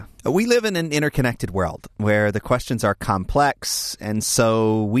We live in an interconnected world where the questions are complex, and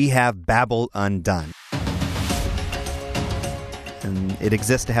so we have Babel undone. And it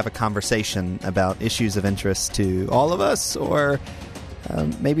exists to have a conversation about issues of interest to all of us, or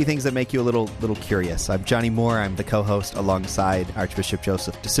maybe things that make you a little curious. I'm Johnny Moore. I'm the co-host alongside Archbishop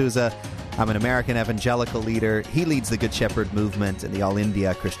Joseph D'Souza. I'm an American evangelical leader. He leads the Good Shepherd movement and the All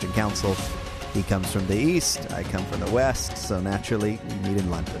India Christian Council. He comes from the East, I come from the West, so naturally we meet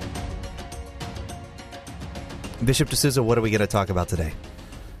in London. Bishop D'Souza, what are we going to talk about today?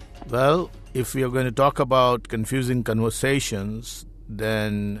 Well, if we are going to talk about confusing conversations,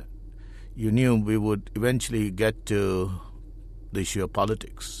 then you knew we would eventually get to the issue of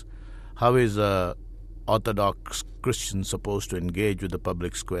politics. How is an Orthodox Christian supposed to engage with the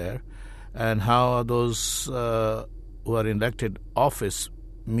public square? And how are those who are in elected office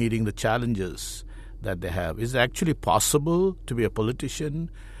meeting the challenges that they have? Is it actually possible to be a politician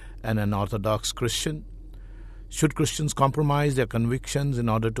and an Orthodox Christian? Should Christians compromise their convictions in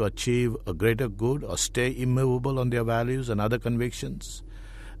order to achieve a greater good or stay immovable on their values and other convictions?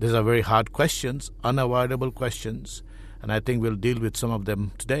 These are very hard questions, unavoidable questions, and I think we'll deal with some of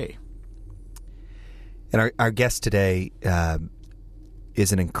them today. And our guest today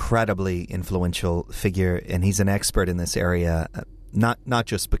is an incredibly influential figure, and he's an expert in this area, not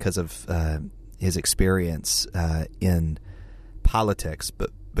just because of his experience in politics, but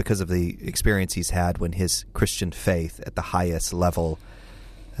because of the experience he's had when his Christian faith at the highest level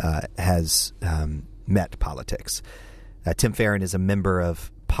has met politics. Tim Farron is a member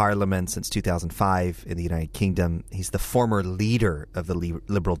of Parliament since 2005 in the United Kingdom. He's the former leader of the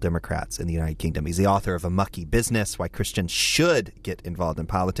Liberal Democrats in the United Kingdom. He's the author of A Mucky Business, Why Christians Should Get Involved in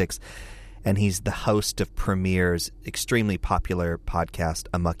Politics. And he's the host of Premier's extremely popular podcast,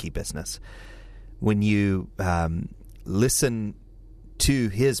 A Mucky Business. When you listen to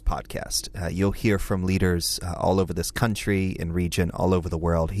his podcast, you'll hear from leaders all over this country and region, all over the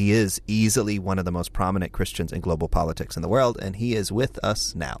world. He is easily one of the most prominent Christians in global politics in the world, and he is with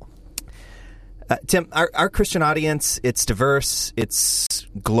us now. Tim, our Christian audience, it's diverse, it's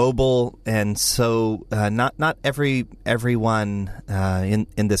global, and so not everyone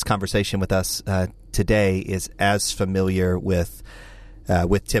in this conversation with us today is as familiar with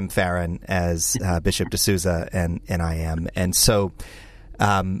Tim Farron as Bishop D'Souza and I am, and so.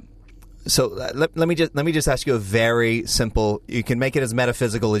 Let me just ask you a very simple. You can make it as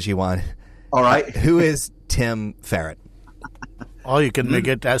metaphysical as you want. All right. Who is Tim Farron? Or you can make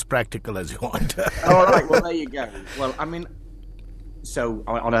it as practical as you want. All right. Well, there you go. Well, I mean, so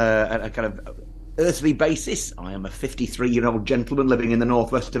on a kind of earthly basis, I am a 53-year-old gentleman living in the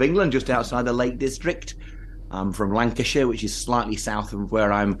northwest of England, just outside the Lake District. I'm from Lancashire, which is slightly south of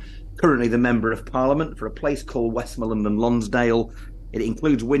where I'm currently the Member of Parliament for a place called Westmoreland and Lonsdale. It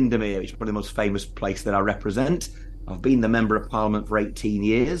includes Windermere, which is probably the most famous place that I represent. I've been the Member of Parliament for 18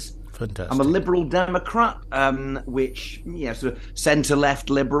 years. Fantastic. I'm a Liberal Democrat, which, sort of centre-left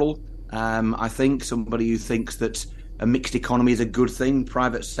Liberal. I think somebody who thinks that a mixed economy is a good thing,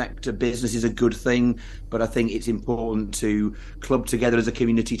 private sector business is a good thing, but I think it's important to club together as a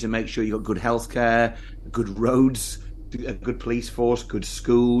community to make sure you've got good healthcare, good roads, a good police force, good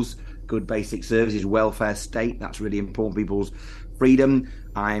schools, good basic services, welfare state. That's really important. People's freedom.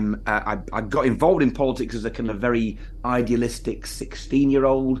 I got involved in politics as a kind of very idealistic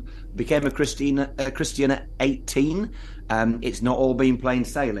 16-year-old. Became a Christian at 18. It's not all been plain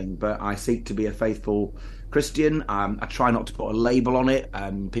sailing, but I seek to be a faithful Christian. I try not to put a label on it.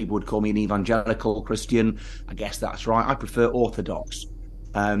 People would call me an evangelical Christian. I guess that's right. I prefer Orthodox,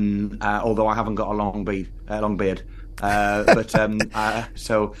 although I haven't got a long beard.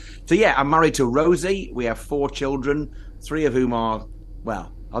 So yeah, I'm married to Rosie. We have 4 children. 3 of whom are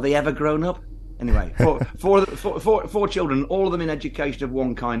they ever grown up? Anyway, four children, all of them in education of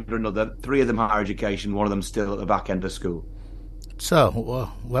one kind or another. 3 of them higher education, 1 of them still at the back end of school.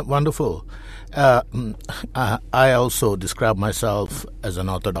 So, wonderful. I also describe myself as an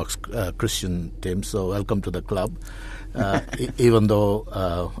Orthodox Christian, Tim, so welcome to the club, even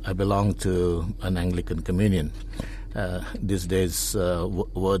though I belong to an Anglican communion. These days,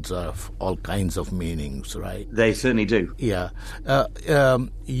 words have all kinds of meanings, right? They certainly do. Yeah.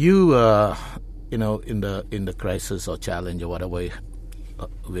 You in the crisis or challenge or whatever way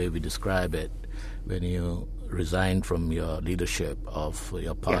we describe it, when you resigned from your leadership of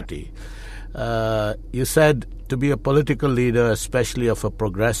your party, you said to be a political leader, especially of a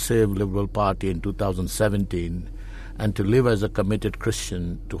progressive liberal party in 2017, and to live as a committed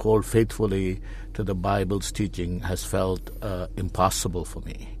Christian, to hold faithfully to the Bible's teaching has felt impossible for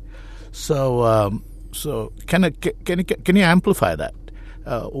me. So can you amplify that?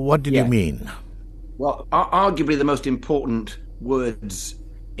 What did you mean? Well, arguably the most important words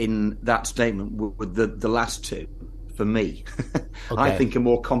in that statement were the last two for me. Okay. I think a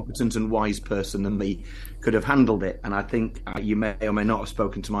more competent and wise person than me could have handled it. And I think you may or may not have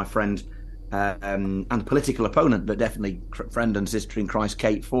spoken to my friend and political opponent, but definitely friend and sister in Christ,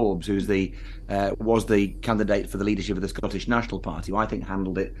 Kate Forbes, who's was the candidate for the leadership of the Scottish National Party, who I think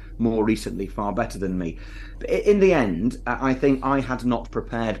handled it more recently far better than me. But in the end, I think I had not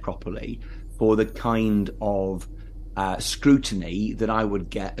prepared properly for the kind of scrutiny that I would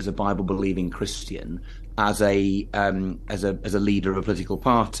get as a Bible-believing Christian, as a leader of a political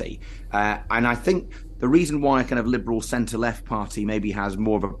party, and I think the reason why a kind of liberal centre-left party maybe has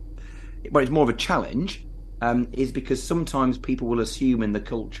it's more of a challenge, is because sometimes people will assume in the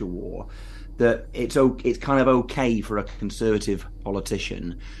culture war that it's kind of okay for a conservative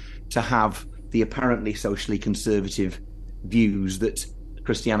politician to have the apparently socially conservative views that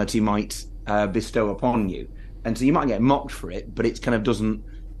Christianity might bestow upon you, and so you might get mocked for it, but it kind of doesn't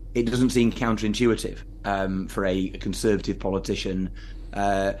seem counterintuitive for a conservative politician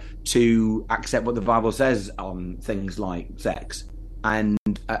to accept what the Bible says on things like sex. And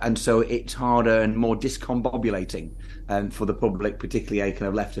so it's harder and more discombobulating for the public, particularly a kind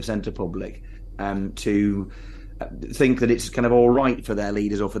of left of centre public, to think that it's kind of all right for their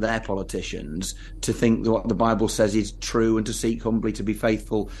leaders or for their politicians to think that what the Bible says is true and to seek humbly to be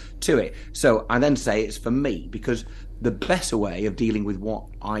faithful to it. So I then say it's for me, because the better way of dealing with what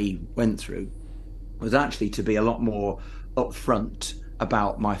I went through was actually to be a lot more upfront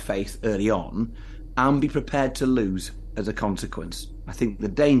about my faith early on and be prepared to lose as a consequence. I think the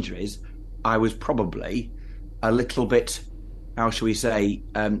danger is I was probably a little bit, how shall we say,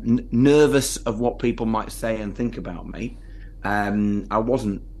 nervous of what people might say and think about me. I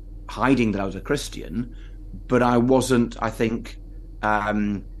wasn't hiding that I was a Christian, but I wasn't, I think,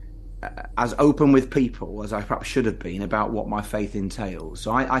 as open with people as I perhaps should have been about what my faith entails.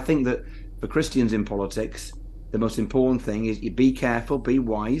 So I think that for Christians in politics, the most important thing is you be careful, be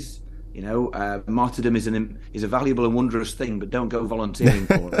wise. You know, martyrdom is a valuable and wondrous thing, but don't go volunteering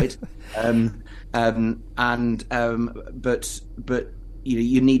for it. But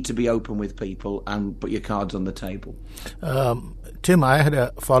you need to be open with people and put your cards on the table. Tim, I had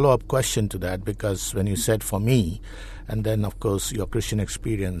a follow-up question to that, because when you said for me, and then of course your Christian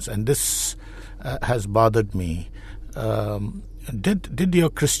experience, and this has bothered me. Did your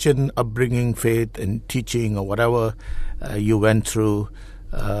Christian upbringing, faith, and teaching, or whatever you went through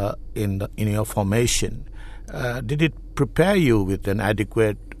in your formation, did it prepare you with an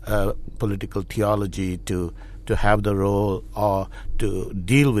adequate political theology to have the role or to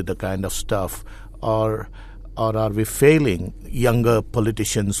deal with the kind of stuff, or are we failing younger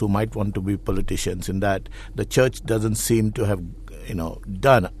politicians who might want to be politicians in that the church doesn't seem to have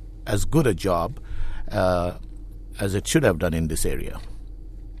done as good a job as it should have done in this area?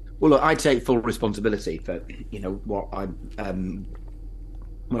 Well, look, I take full responsibility for what I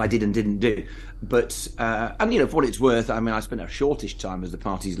did and didn't do, but for what it's worth, I mean, I spent a shortish time as the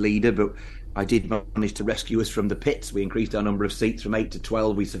party's leader, but I did manage to rescue us from the pits. We increased our number of seats from 8 to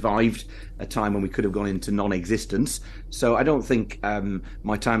 12. We survived a time when we could have gone into non-existence. So I don't think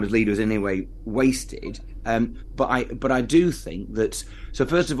my time as leader was in any way wasted. But I do think that. So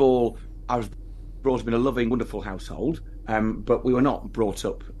first of all, I was brought up in a loving, wonderful household. But we were not brought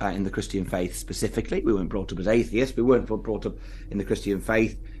up in the Christian faith specifically. We weren't brought up as atheists. We weren't brought up in the Christian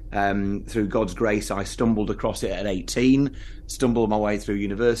faith. Through God's grace, I stumbled across it at 18, stumbled my way through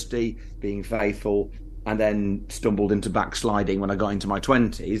university, being faithful, and then stumbled into backsliding when I got into my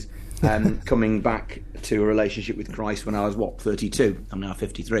 20s, coming back to a relationship with Christ when I was, 32? I'm now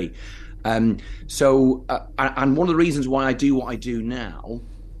 53. And one of the reasons why I do what I do now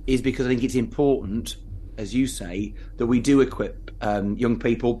is because I think it's important, as you say, that we do equip young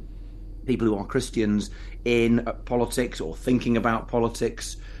people who are Christians in politics or thinking about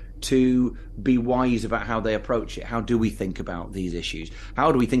politics, to be wise about how they approach it. How do we think about these issues?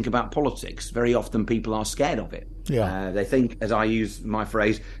 How do we think about politics? Very often people are scared of it. Yeah. They think, as I use my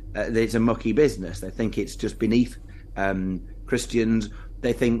phrase, that it's a mucky business. They think it's just beneath Christians.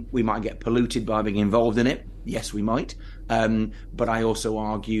 They think we might get polluted by being involved in it. Yes, we might. But I also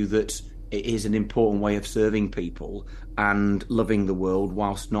argue that it is an important way of serving people and loving the world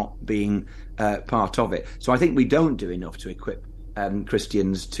whilst not being part of it. So I think we don't do enough to equip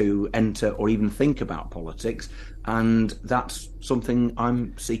Christians to enter or even think about politics, and that's something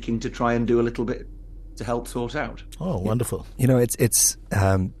I'm seeking to try and do a little bit to help sort out. Oh, wonderful. It's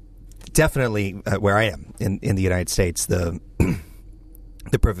definitely where I am in the United States, the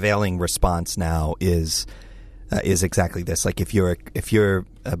prevailing response now is is exactly this. Like if you're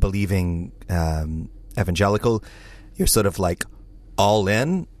a believing evangelical, you're sort of like all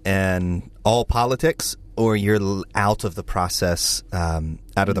in and all politics, or you're out of the process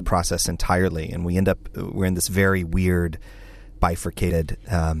entirely. And we're in this very weird bifurcated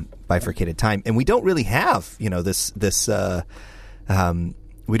time, and we don't really have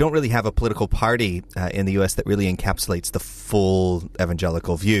we don't really have a political party in the U.S. that really encapsulates the full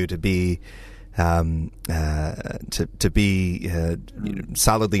evangelical view to be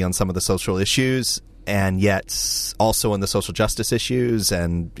solidly on some of the social issues, and yet also on the social justice issues,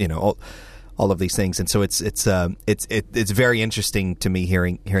 and all of these things. And so it's very interesting to me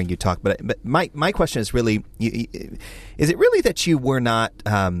hearing you talk. But my question is really, is it really that you were not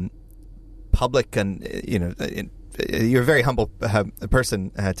public, and you're a very humble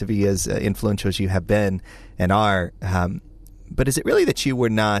person to be as influential as you have been and are. But is it really that you were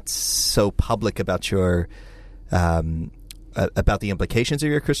not so public about your about the implications of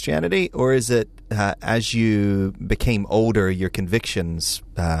your Christianity, or is it as you became older, your convictions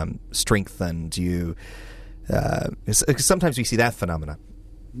strengthened? Sometimes we see that phenomena.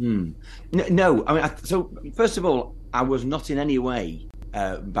 No, I mean, so first of all, I was not in any way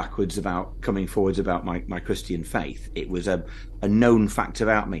backwards about coming forwards about my Christian faith. It was a known fact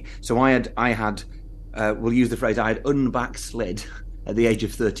about me. So I had we'll use the phrase, I had unbackslid at the age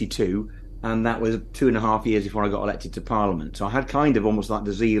of 32, and that was 2.5 years before I got elected to Parliament. So I had kind of almost like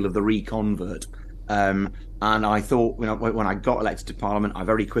the zeal of the reconvert. And I thought, when I got elected to Parliament, I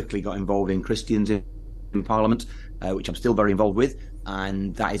very quickly got involved in Christians in Parliament, which I'm still very involved with.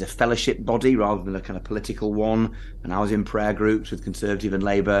 And that is a fellowship body rather than a kind of political one. And I was in prayer groups with Conservative and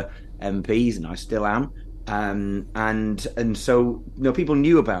Labour MPs, and I still am. And so people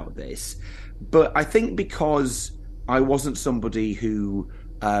knew about this. But I think because I wasn't somebody who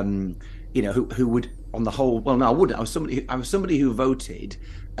would, on the whole, well, no, I wouldn't. I was somebody who voted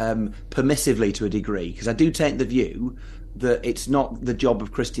permissively to a degree, because I do take the view that it's not the job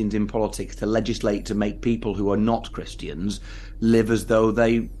of Christians in politics to legislate to make people who are not Christians live as though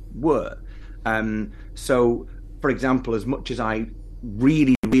they were. So, for example, as much as I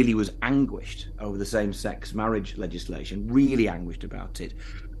really, really was anguished over the same-sex marriage legislation, really anguished about it,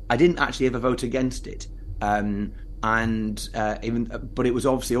 I didn't actually ever vote against it. But it was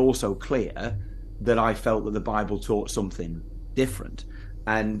obviously also clear that I felt that the Bible taught something different.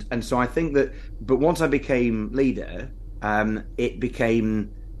 And so I think that, but once I became leader, it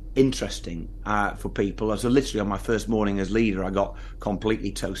became interesting for people. So literally on my first morning as leader, I got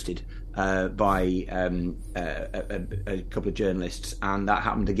completely toasted by a couple of journalists, and that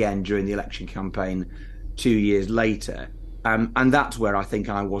happened again during the election campaign 2 years later. And that's where I think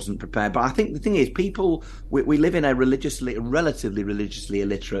I wasn't prepared. But I think the thing is, we live in a relatively religiously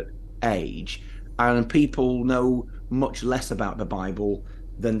illiterate age, and people know much less about the Bible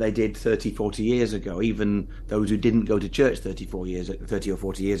than they did 30, 40 years ago. Even those who didn't go to church 30 or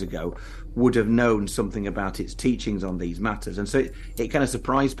 40 years ago would have known something about its teachings on these matters. And so it kind of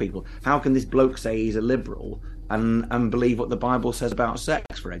surprised people. How can this bloke say he's a liberal and believe what the Bible says about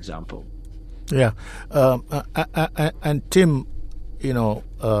sex, for example? Yeah. And Tim, those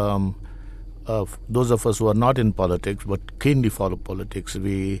of us who are not in politics but keenly follow politics,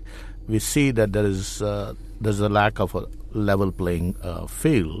 we see that there's a lack of a level playing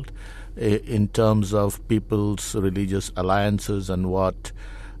field in terms of people's religious alliances and what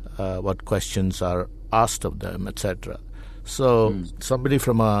questions are asked of them, etc. So somebody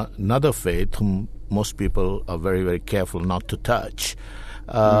from another faith, whom most people are very, very careful not to touch,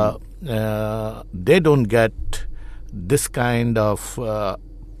 they don't get this kind of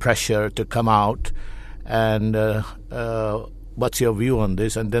pressure to come out and what's your view on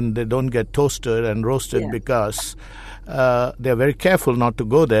this? And then they don't get toasted and roasted because they're very careful not to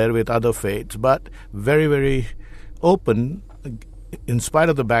go there with other faiths, but very, very open, in spite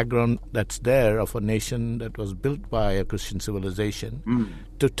of the background that's there of a nation that was built by a Christian civilization,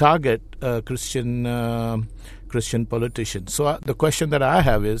 to target Christian politicians. So the question that I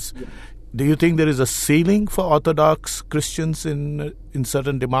have is, do you think there is a ceiling for Orthodox Christians in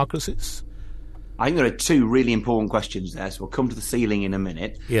certain democracies? I think there are two really important questions there, so we'll come to the ceiling in a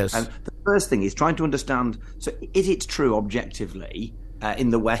minute. Yes. The first thing is trying to understand, so is it true objectively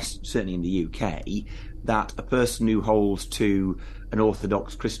in the West, certainly in the UK, that a person who holds to an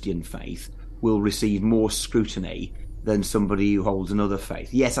Orthodox Christian faith will receive more scrutiny than somebody who holds another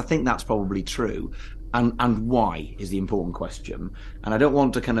faith? Yes, I think that's probably true. And why is the important question. And I don't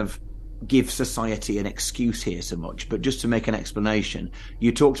want to kind of give society an excuse here so much, but just to make an explanation.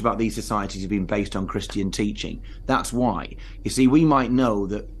 You talked about these societies have been based on Christian teaching. That's why. You see, we might know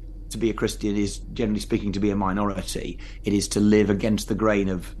that to be a Christian is, generally speaking, to be a minority. It is to live against the grain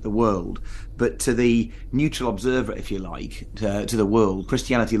of the world. But to the neutral observer, if you like, to the world,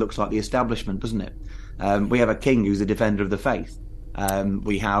 Christianity looks like the establishment, doesn't it? We have a king who's the defender of the faith.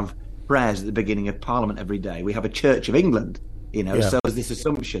 We have prayers at the beginning of Parliament every day. We have a Church of England, So there's this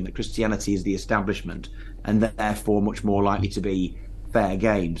assumption that Christianity is the establishment and therefore much more likely to be fair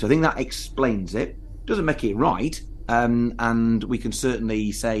game. So I think that explains it. Doesn't make it right. And we can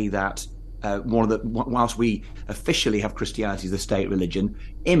certainly say that whilst we officially have Christianity as the state religion,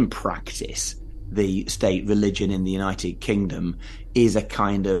 in practice, the state religion in the United Kingdom is a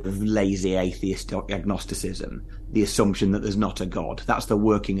kind of lazy atheist agnosticism, the assumption that there's not a God. That's the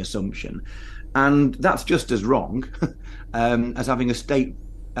working assumption. And that's just as wrong as having a state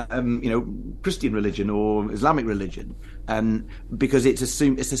Christian religion or Islamic religion, because it's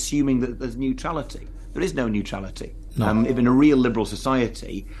assuming that there's neutrality. There is no neutrality. No. If in a real liberal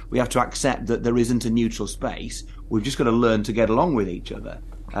society, we have to accept that there isn't a neutral space. We've just got to learn to get along with each other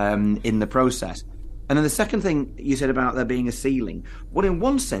in the process. And then the second thing you said about there being a ceiling, well, in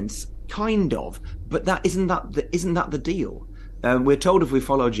one sense, kind of, but isn't that the deal? We're told if we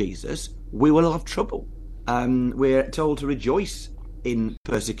follow Jesus, we will have trouble. We're told to rejoice in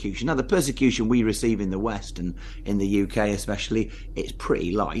persecution. Now, the persecution we receive in the West and in the UK especially, it's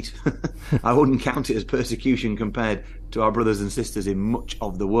pretty light. I wouldn't count it as persecution compared to our brothers and sisters in much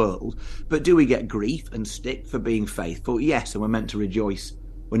of the world. But do we get grief and stick for being faithful? Yes, and we're meant to rejoice.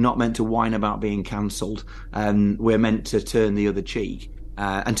 We're not meant to whine about being cancelled. We're meant to turn the other cheek.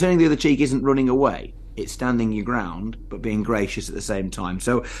 And turning the other cheek isn't running away. It's standing your ground, but being gracious at the same time.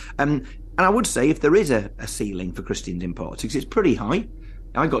 So, and I would say if there is a ceiling for Christians in politics, it's pretty high.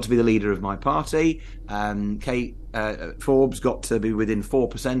 I got to be the leader of my party. Kate Forbes got to be within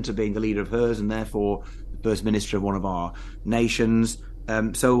 4% of being the leader of hers, and therefore the first minister of one of our nations.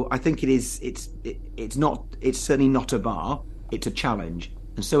 So I think it's certainly not a bar. It's a challenge,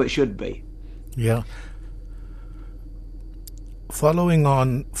 and so it should be. Yeah. Following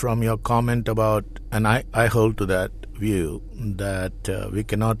on from your comment about, and I hold to that view, that we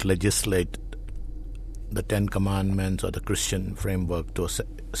cannot legislate the Ten Commandments or the Christian framework to a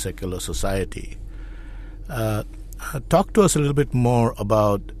secular society. Talk to us a little bit more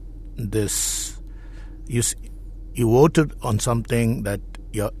about this. You voted on something that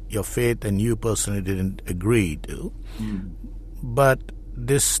your faith and you personally didn't agree to, but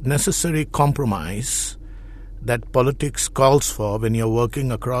this necessary compromise that politics calls for when you're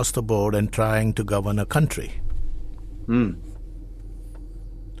working across the board and trying to govern a country.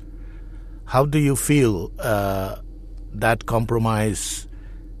 How do you feel that compromise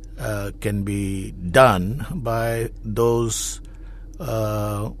can be done by those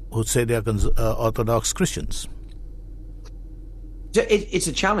who say they are Orthodox Christians? It's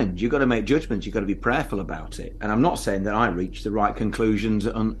a challenge. You've got to make judgments. You've got to be prayerful about it. And I'm not saying that I reached the right conclusions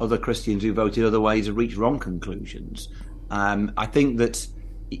and other Christians who voted other ways have reached wrong conclusions. I think that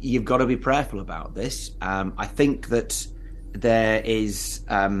you've got to be prayerful about this. I think that there is,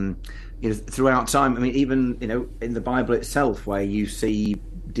 throughout time, I mean, even, in the Bible itself, where you see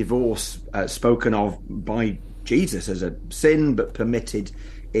divorce spoken of by Jesus as a sin, but permitted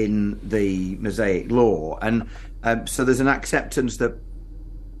in the Mosaic law. And so there's an acceptance that,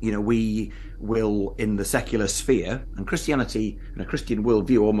 we will, in the secular sphere, and Christianity and a Christian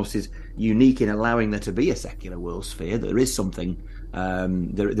worldview almost is unique in allowing there to be a secular world sphere. There is something,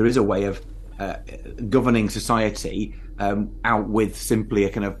 there is a way of governing society out with simply a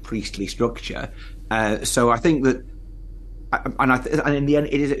kind of priestly structure. So I think that, and in the end,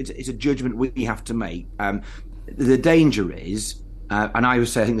 it's a judgment we have to make. The danger is, and I would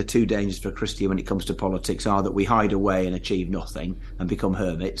say I think the two dangers for a Christian when it comes to politics are that we hide away and achieve nothing and become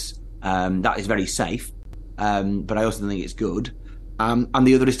hermits. That is very safe, but I also think it's good. And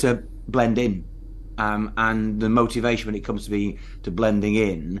the other is to blend in. And the motivation when it comes to blending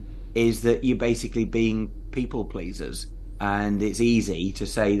in is that you're basically being people pleasers, and it's easy to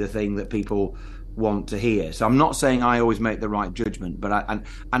say the thing that people want to hear. So I'm not saying I always make the right judgment, but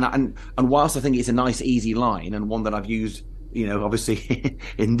and whilst I think it's a nice easy line and one that I've used, obviously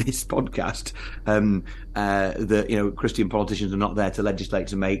in this podcast, that Christian politicians are not there to legislate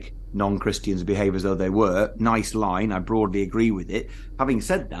to make non-Christians behave as though they were. Nice line, I broadly agree with it. Having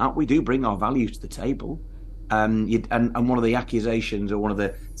said that, we do bring our values to the table. And one of the accusations or one of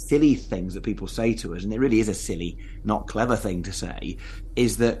the silly things that people say to us, and it really is a silly, not clever thing to say,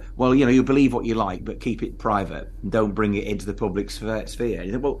 is that, well, you believe what you like, but keep it private and don't bring it into the public sphere.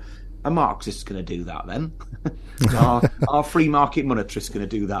 You think, well, a Marxist's going to do that then? Our free market monetarists going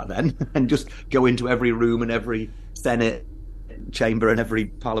to do that then? And just go into every room and every Senate chamber and every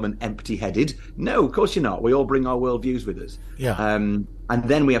parliament empty-headed. No, of course you're not. We all bring our worldviews with us. Yeah. And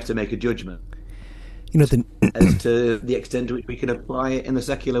then we have to make a judgment as to the extent to which we can apply it in the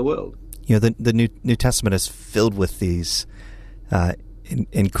secular world. The New Testament is filled with these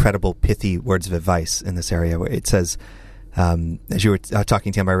incredible, pithy words of advice in this area, where it says, as you were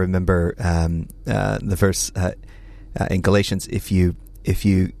talking, Tim, I remember the verse in Galatians, if you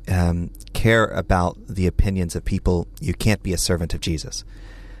care about the opinions of people, you can't be a servant of Jesus,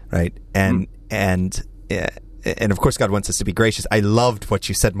 right? And of course, God wants us to be gracious. I loved what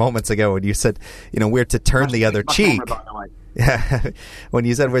you said moments ago when you said, we're to turn the other cheek. When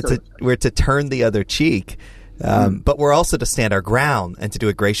you said we're to turn the other cheek, but we're also to stand our ground and to do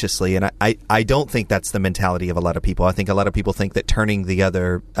it graciously. And I don't think that's the mentality of a lot of people. I think a lot of people think that turning the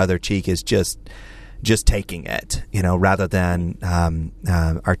other cheek is just taking it, rather than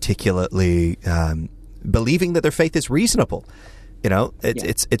articulately believing that their faith is reasonable.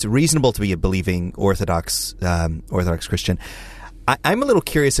 It's reasonable to be a believing Orthodox Christian. I'm a little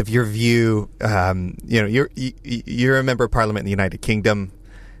curious of your view. You're a member of Parliament in the United Kingdom.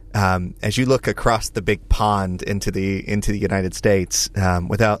 As you look across the big pond into the United States,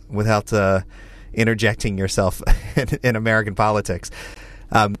 without interjecting yourself in American politics,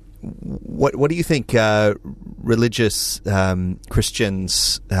 what do you think religious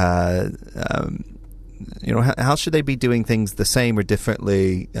Christians? How should they be doing things the same or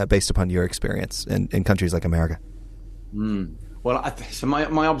differently based upon your experience in countries like America? Well, so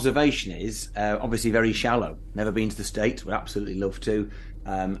my observation is obviously very shallow. Never been to the States. Would absolutely love to.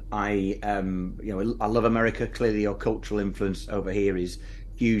 I love America. Clearly, your cultural influence over here is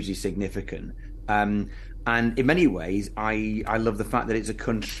hugely significant. And in many ways, I love the fact that it's a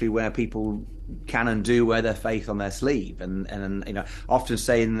country where people can and do wear their faith on their sleeve. And often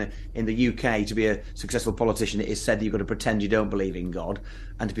say in the UK, to be a successful politician, it is said that you've got to pretend you don't believe in God,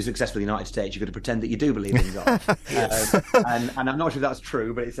 and to be successful in the United States, you've got to pretend that you do believe in God. And I'm not sure if that's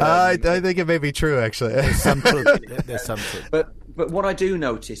true, but it's. I think it may be true, actually. There's some truth. There's some truth. But what I do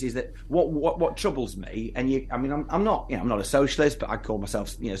notice is that what troubles me, and I'm not a socialist, but I call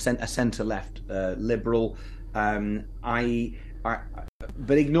myself a centre left liberal.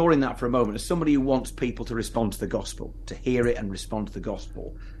 But ignoring that for a moment, as somebody who wants people to respond to the gospel, to hear it and respond to the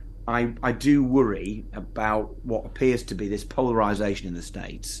gospel, I do worry about what appears to be this polarisation in the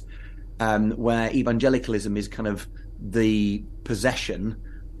States, where evangelicalism is kind of the possession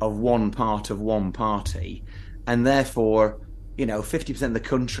of one part of one party, and therefore 50% of the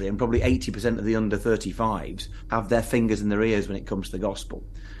country and probably 80% of the under 35s have their fingers in their ears when it comes to the gospel.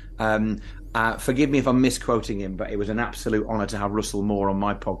 Forgive me if I'm misquoting him, but it was an absolute honour to have Russell Moore on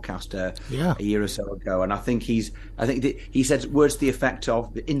my podcast a year or so ago, and I think he said words to the effect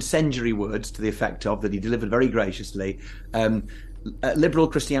of, incendiary words to the effect of, that he delivered very graciously. Liberal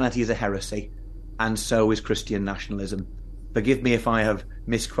Christianity is a heresy, and so is Christian nationalism. Forgive me if I have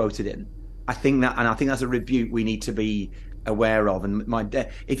misquoted him. I think that's a rebuke we need to be aware of. And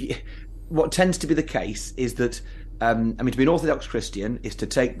what tends to be the case is that. To be an Orthodox Christian is to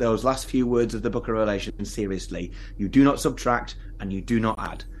take those last few words of the Book of Revelation seriously. You do not subtract and you do not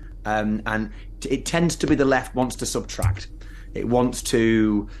add. And it tends to be the left wants to subtract. It wants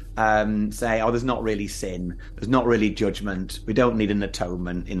to say, there's not really sin, there's not really judgment, we don't need an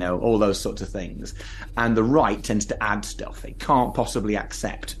atonement, all those sorts of things. And the right tends to add stuff. It can't possibly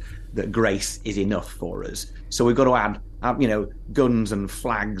accept that grace is enough for us. So we've got to add guns and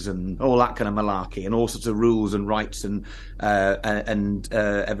flags and all that kind of malarkey and all sorts of rules and rights and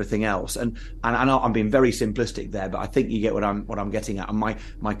everything else. And I know I'm being very simplistic there, but I think you get what I'm getting at. And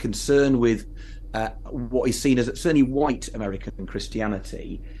my concern with what is seen as certainly white American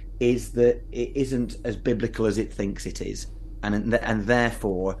Christianity is that it isn't as biblical as it thinks it is, and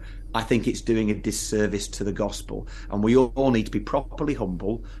therefore I think it's doing a disservice to the gospel. And we all need to be properly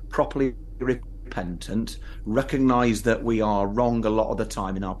humble, properly repentant, recognise that we are wrong a lot of the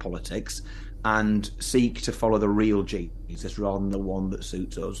time in our politics, and seek to follow the real Jesus rather than the one that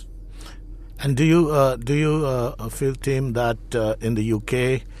suits us. And do you feel, Tim, that in the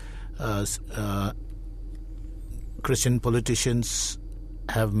UK, Christian politicians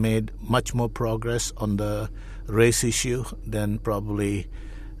have made much more progress on the race issue than probably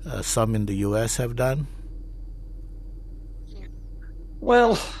some in the US have done?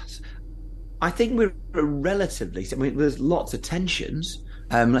 Well, I think we're relatively... there's lots of tensions.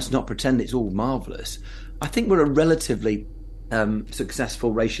 Let's not pretend it's all marvellous. I think we're a relatively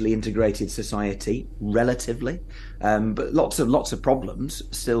successful racially integrated society, relatively, but lots of problems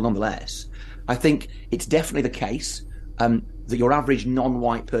still nonetheless. I think it's definitely the case that your average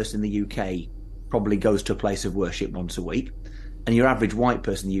non-white person in the UK probably goes to a place of worship once a week. and your average white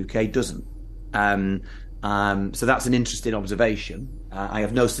person in the UK doesn't. So that's an interesting observation. I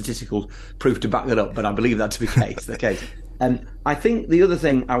have no statistical proof to back that up, but I believe that to be the case. I think the other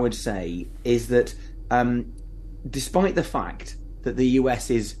thing I would say is that despite the fact that the US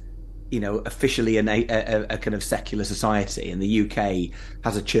is, officially a kind of secular society, and the UK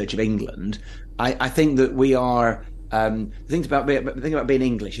has a Church of England, I think that we are. The thing about being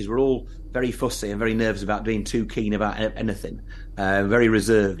English is we're all very fussy and very nervous about being too keen about anything. Very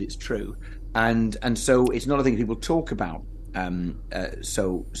reserved, it's true, and so it's not a thing people talk about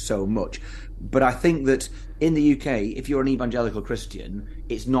so much. But I think that in the UK, if you're an evangelical Christian,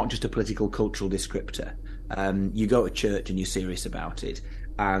 it's not just a political cultural descriptor. You go to church and you're serious about it,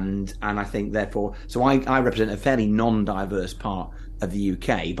 and I think therefore, so I represent a fairly non-diverse part of the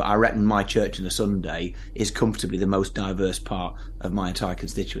UK, but I reckon my church on a Sunday is comfortably the most diverse part of my entire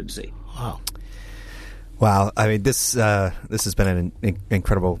constituency. Wow. I mean, this has been an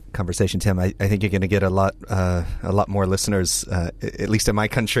incredible conversation, Tim. I think you're going to get a lot more listeners, at least in my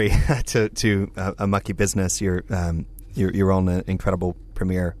country, to A Mucky Business. Your own incredible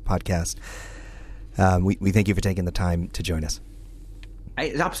premier podcast. We thank you for taking the time to join us.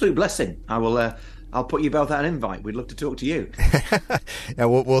 It's an absolute blessing. I'll put you both out an invite. We'd love to talk to you. Yeah,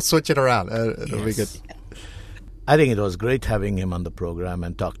 we'll switch it around. It'll be good. I think it was great having him on the program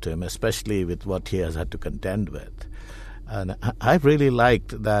and talk to him, especially with what he has had to contend with. And I really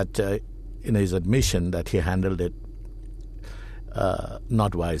liked that in his admission that he handled it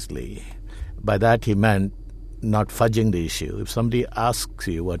not wisely. By that he meant not fudging the issue. If somebody asks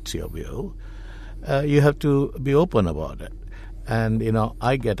you what's your view, you have to be open about it. And,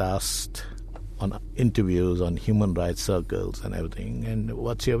 I get asked on interviews on human rights circles and everything, and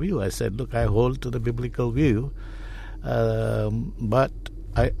what's your view? I said, look, I hold to the biblical view, but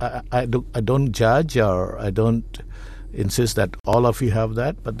I don't judge, or I don't insist that all of you have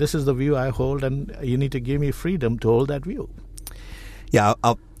that, but this is the view I hold, and you need to give me freedom to hold that view. Yeah,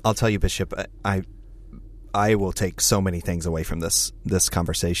 I'll tell you, Bishop, I will take so many things away from this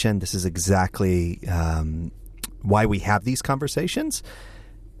conversation. This is exactly why we have these conversations.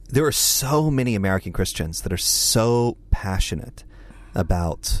 There are so many American Christians that are so passionate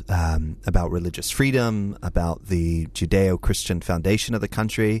about religious freedom, about the Judeo-Christian foundation of the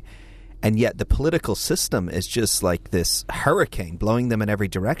country, and yet the political system is just like this hurricane blowing them in every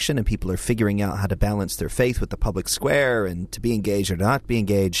direction, and people are figuring out how to balance their faith with the public square and to be engaged or not be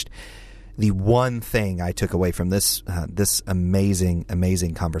engaged. The one thing I took away from this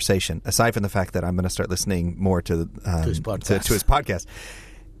amazing conversation, aside from the fact that I'm going to start listening more to his podcast,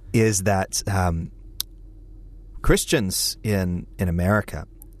 is that Christians in America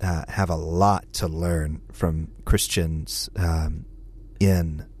have a lot to learn from Christians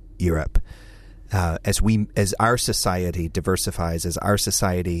in Europe. As our society diversifies, as our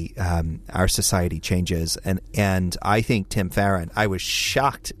society changes, and I think Tim Farron, I was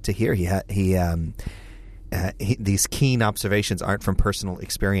shocked to hear these keen observations aren't from personal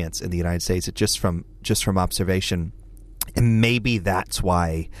experience in the United States. It's just from observation, and maybe that's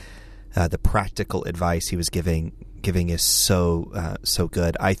why the practical advice he was giving is so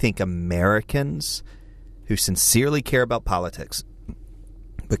good. I think Americans who sincerely care about politics,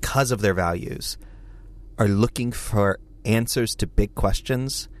 because of their values, are looking for answers to big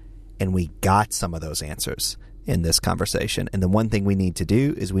questions, and we got some of those answers in this conversation. And the one thing we need to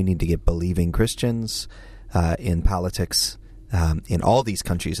do is we need to get believing Christians in politics in all these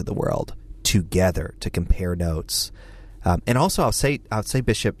countries of the world together to compare notes. And also, I'll say,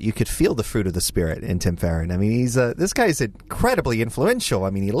 Bishop, you could feel the fruit of the Spirit in Tim Farron. I mean, this guy is incredibly influential. I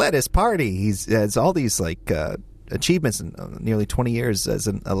mean, he led his party. He has all these achievements in nearly 20 years as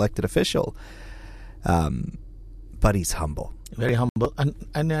an elected official. But he's humble. Very humble.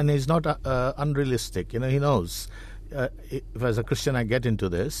 And he's not unrealistic. He knows if as a Christian I get into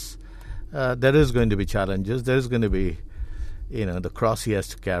this, there is going to be challenges. There is going to be, the cross he has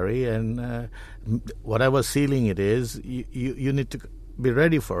to carry. And whatever ceiling it is, you need to be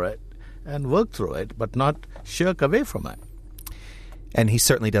ready for it and work through it, but not shirk away from it. And he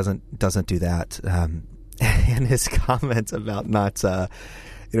certainly doesn't do that. In his comments about not,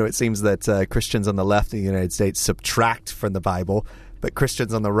 it seems that Christians on the left in the United States subtract from the Bible, but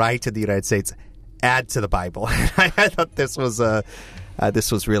Christians on the right in the United States add to the Bible. I thought this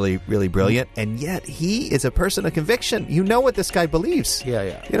was really, really brilliant. And yet he is a person of conviction. You know what this guy believes.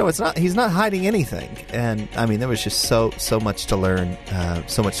 Yeah. He's not hiding anything. And I mean, there was just so much to learn,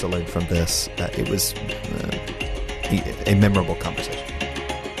 from this. It was a memorable conversation.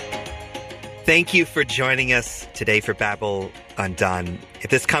 Thank you for joining us today for Babel Undone. If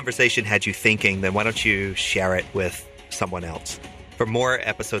this conversation had you thinking, then why don't you share it with someone else. For more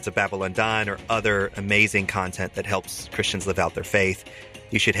episodes of Babylon Done or other amazing content that helps Christians live out their faith,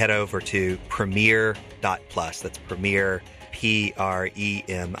 you should head over to Premier.plus. That's Premier, Premier,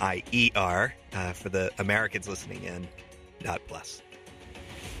 for the Americans listening in, .plus.